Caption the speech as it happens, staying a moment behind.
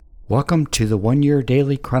Welcome to the One Year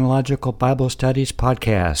Daily Chronological Bible Studies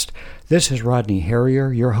podcast. This is Rodney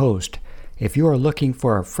Harrier, your host. If you are looking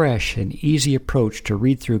for a fresh and easy approach to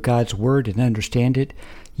read through God's Word and understand it,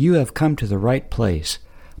 you have come to the right place.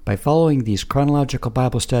 By following these chronological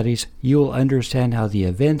Bible studies, you will understand how the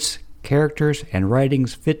events, characters, and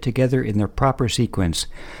writings fit together in their proper sequence.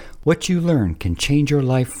 What you learn can change your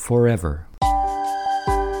life forever.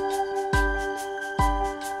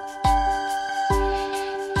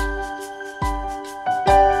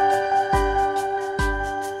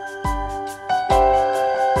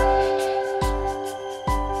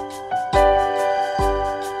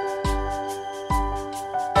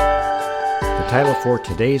 The title for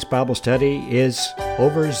today's Bible study is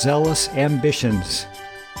Overzealous Ambitions.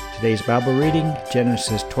 Today's Bible reading,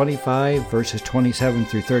 Genesis 25, verses 27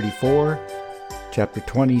 through 34, chapter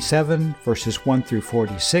 27, verses 1 through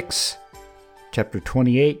 46, chapter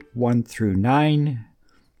 28, 1 through 9,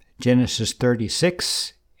 Genesis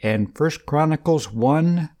 36, and 1 Chronicles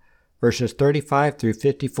 1, verses 35 through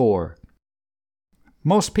 54.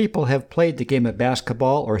 Most people have played the game of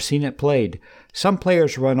basketball or seen it played. Some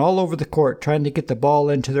players run all over the court trying to get the ball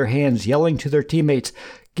into their hands, yelling to their teammates,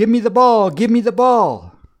 "Give me the ball! Give me the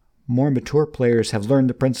ball!" More mature players have learned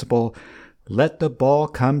the principle, "Let the ball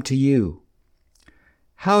come to you."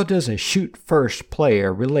 How does a shoot-first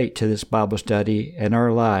player relate to this Bible study and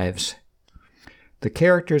our lives? The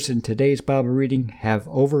characters in today's Bible reading have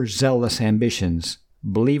overzealous ambitions.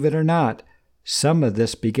 Believe it or not, some of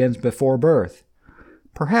this begins before birth.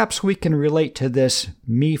 Perhaps we can relate to this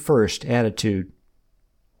me-first attitude.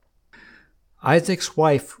 Isaac's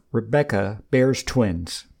wife, Rebekah, bears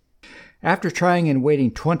twins. After trying and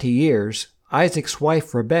waiting 20 years, Isaac's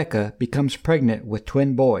wife, Rebekah, becomes pregnant with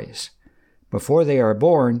twin boys. Before they are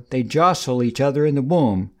born, they jostle each other in the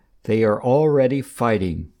womb. They are already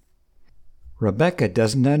fighting. Rebekah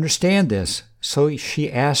doesn't understand this, so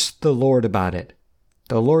she asks the Lord about it.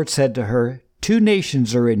 The Lord said to her, "Two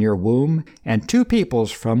nations are in your womb, and two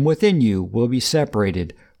peoples from within you will be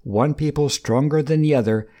separated, one people stronger than the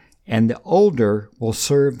other, and the older will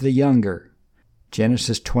serve the younger."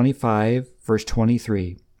 Genesis 25, verse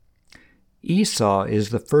 23. Esau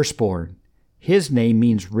is the firstborn. His name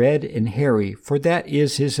means red and hairy, for that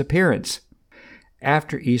is his appearance.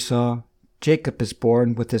 After Esau, Jacob is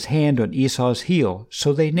born with his hand on Esau's heel,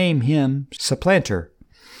 so they name him Supplanter.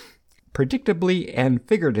 Predictably and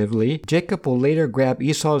figuratively, Jacob will later grab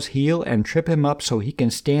Esau's heel and trip him up so he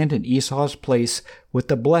can stand in Esau's place with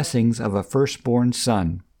the blessings of a firstborn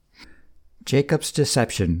son. Jacob's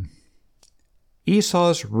deception.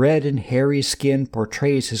 Esau's red and hairy skin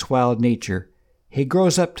portrays his wild nature. He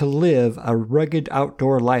grows up to live a rugged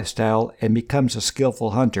outdoor lifestyle and becomes a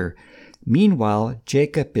skillful hunter. Meanwhile,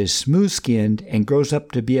 Jacob is smooth-skinned and grows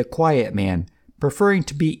up to be a quiet man, preferring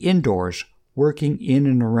to be indoors, working in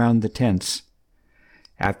and around the tents.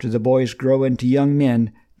 After the boys grow into young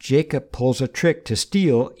men, Jacob pulls a trick to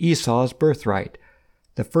steal Esau's birthright,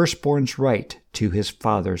 the firstborn's right to his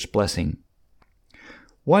father's blessing.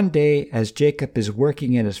 One day, as Jacob is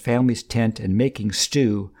working in his family's tent and making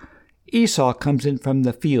stew, Esau comes in from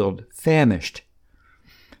the field, famished.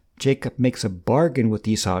 Jacob makes a bargain with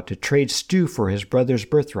Esau to trade stew for his brother's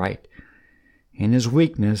birthright. In his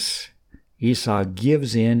weakness, Esau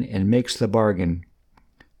gives in and makes the bargain.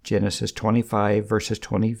 Genesis 25, verses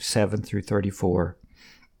 27 through 34.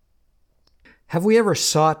 Have we ever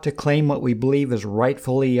sought to claim what we believe is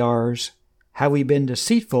rightfully ours? Have we been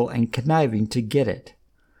deceitful and conniving to get it?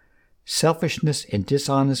 Selfishness and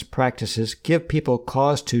dishonest practices give people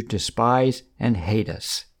cause to despise and hate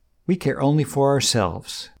us. We care only for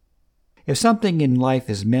ourselves. If something in life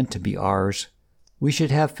is meant to be ours, we should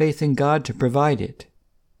have faith in God to provide it.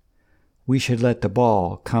 We should let the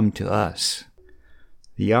ball come to us.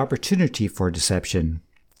 The opportunity for deception.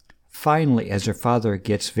 Finally, as their father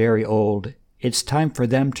gets very old, it's time for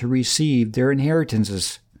them to receive their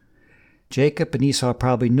inheritances. Jacob and Esau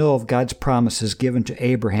probably know of God's promises given to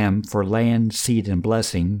Abraham for land, seed, and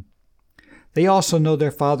blessing. They also know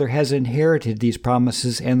their father has inherited these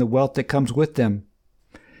promises and the wealth that comes with them.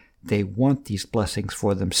 They want these blessings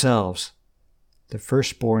for themselves. The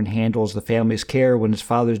firstborn handles the family's care when his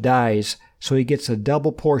father dies, so he gets a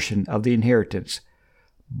double portion of the inheritance.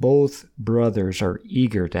 Both brothers are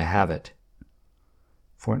eager to have it.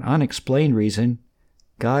 For an unexplained reason,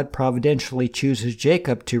 God providentially chooses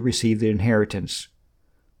Jacob to receive the inheritance.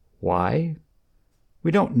 Why?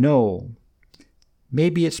 We don't know.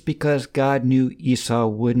 Maybe it's because God knew Esau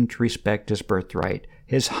wouldn't respect his birthright.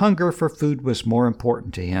 His hunger for food was more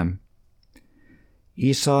important to him.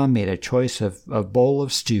 Esau made a choice of a bowl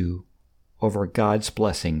of stew over God's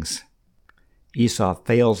blessings. Esau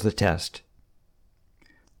fails the test.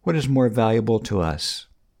 What is more valuable to us?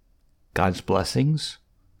 God's blessings?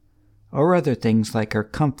 Or other things like our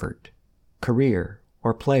comfort, career,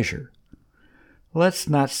 or pleasure? Let's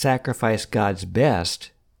not sacrifice God's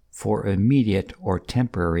best for immediate or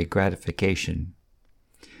temporary gratification.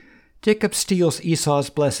 Jacob steals Esau's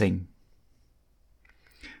blessing.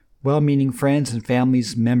 Well-meaning friends and family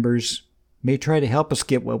members may try to help us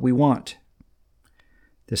get what we want.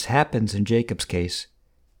 This happens in Jacob's case.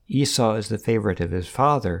 Esau is the favorite of his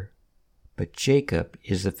father, but Jacob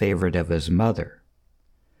is the favorite of his mother.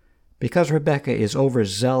 Because Rebekah is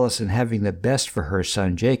overzealous in having the best for her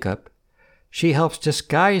son Jacob, she helps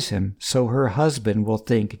disguise him so her husband will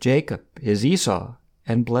think Jacob is Esau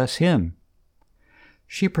and bless him.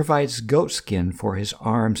 She provides goat skin for his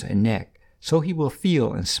arms and neck so he will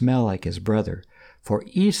feel and smell like his brother, for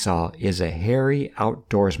Esau is a hairy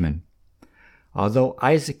outdoorsman. Although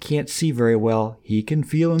Isaac can't see very well, he can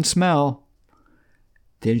feel and smell.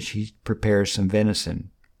 Then she prepares some venison,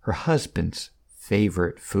 her husband's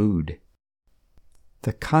favorite food.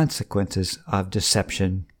 The consequences of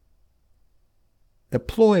deception. The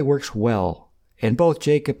ploy works well, and both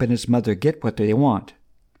Jacob and his mother get what they want.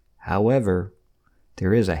 However,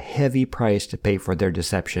 there is a heavy price to pay for their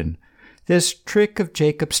deception. This trick of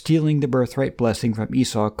Jacob stealing the birthright blessing from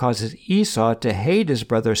Esau causes Esau to hate his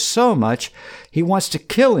brother so much he wants to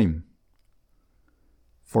kill him.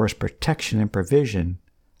 For his protection and provision,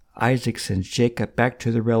 Isaac sends Jacob back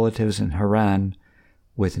to the relatives in Haran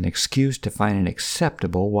with an excuse to find an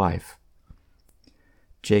acceptable wife.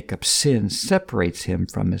 Jacob's sin separates him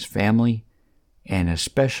from his family and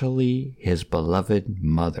especially his beloved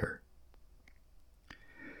mother.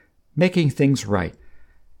 Making things right.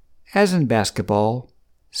 As in basketball,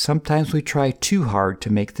 sometimes we try too hard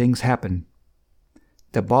to make things happen.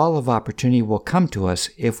 The ball of opportunity will come to us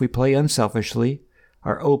if we play unselfishly,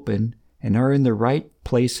 are open, and are in the right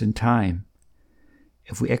place and time.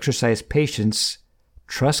 If we exercise patience,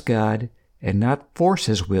 trust God, and not force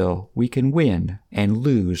His will, we can win and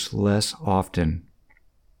lose less often.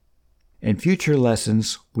 In future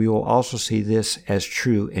lessons, we will also see this as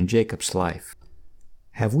true in Jacob's life.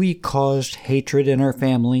 Have we caused hatred in our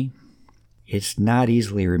family? It's not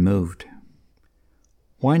easily removed.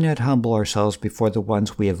 Why not humble ourselves before the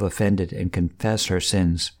ones we have offended and confess our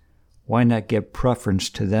sins? Why not give preference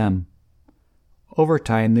to them? Over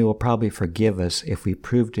time, they will probably forgive us if we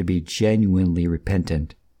prove to be genuinely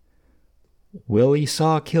repentant. Will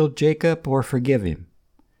Esau kill Jacob or forgive him?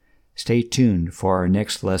 Stay tuned for our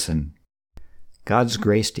next lesson. God's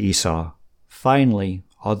grace to Esau. Finally,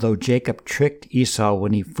 although Jacob tricked Esau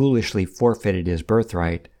when he foolishly forfeited his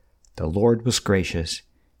birthright, the Lord was gracious.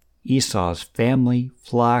 Esau's family,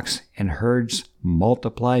 flocks, and herds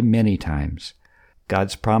multiply many times.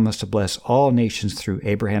 God's promise to bless all nations through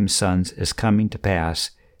Abraham's sons is coming to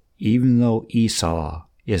pass, even though Esau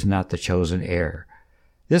is not the chosen heir.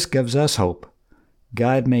 This gives us hope.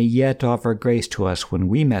 God may yet offer grace to us when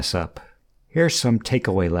we mess up. Here's some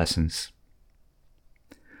takeaway lessons.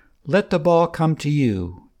 Let the ball come to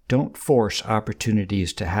you. Don't force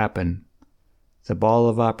opportunities to happen. The ball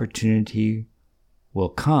of opportunity will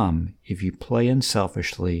come if you play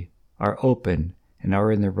unselfishly, are open, and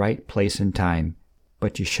are in the right place and time.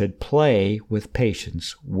 But you should play with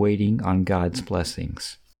patience, waiting on God's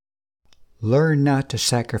blessings. Learn not to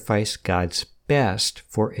sacrifice God's best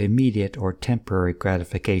for immediate or temporary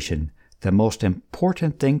gratification. The most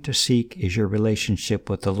important thing to seek is your relationship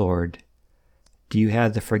with the Lord. Do you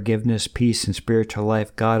have the forgiveness, peace, and spiritual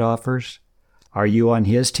life God offers? Are you on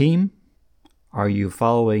His team? Are you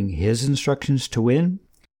following His instructions to win?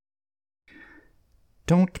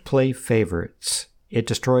 Don't play favorites. It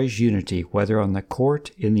destroys unity, whether on the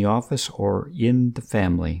court, in the office, or in the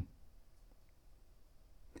family.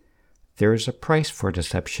 There is a price for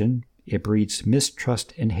deception. It breeds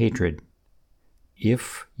mistrust and hatred.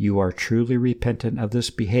 If you are truly repentant of this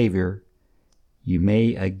behavior, you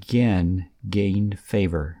may again gain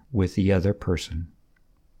favor with the other person.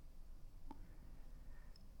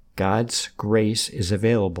 God's grace is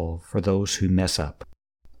available for those who mess up.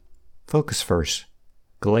 Focus verse,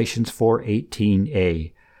 Galatians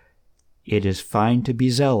 4:18a. It is fine to be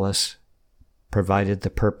zealous, provided the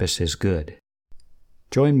purpose is good.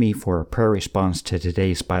 Join me for a prayer response to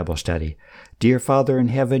today's Bible study. Dear Father in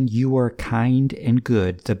heaven, you are kind and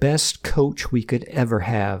good, the best coach we could ever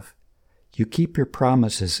have. You keep your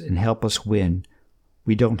promises and help us win.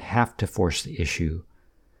 We don't have to force the issue.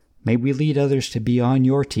 May we lead others to be on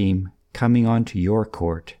your team, coming onto your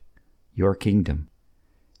court, your kingdom.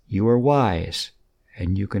 You are wise,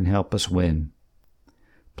 and you can help us win.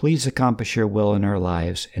 Please accomplish your will in our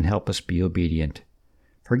lives and help us be obedient.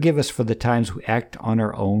 Forgive us for the times we act on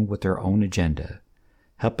our own with our own agenda.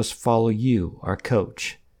 Help us follow you, our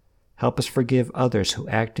coach. Help us forgive others who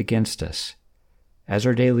act against us. As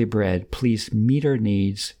our daily bread, please meet our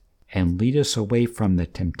needs and lead us away from the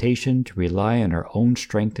temptation to rely on our own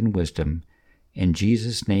strength and wisdom. In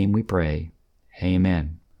Jesus' name we pray.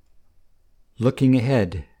 Amen. Looking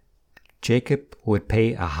ahead, Jacob would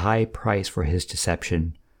pay a high price for his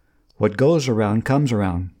deception. What goes around comes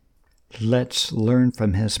around. Let's learn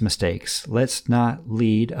from his mistakes. Let's not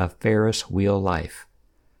lead a Ferris wheel life.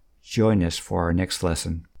 Join us for our next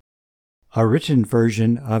lesson. A written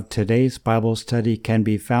version of today's Bible study can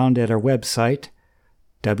be found at our website,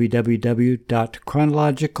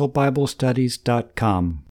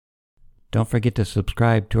 www.chronologicalbiblestudies.com. Don't forget to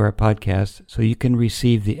subscribe to our podcast so you can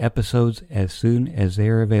receive the episodes as soon as they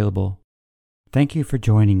are available. Thank you for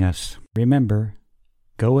joining us. Remember,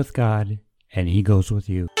 go with God, and He goes with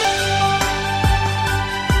you.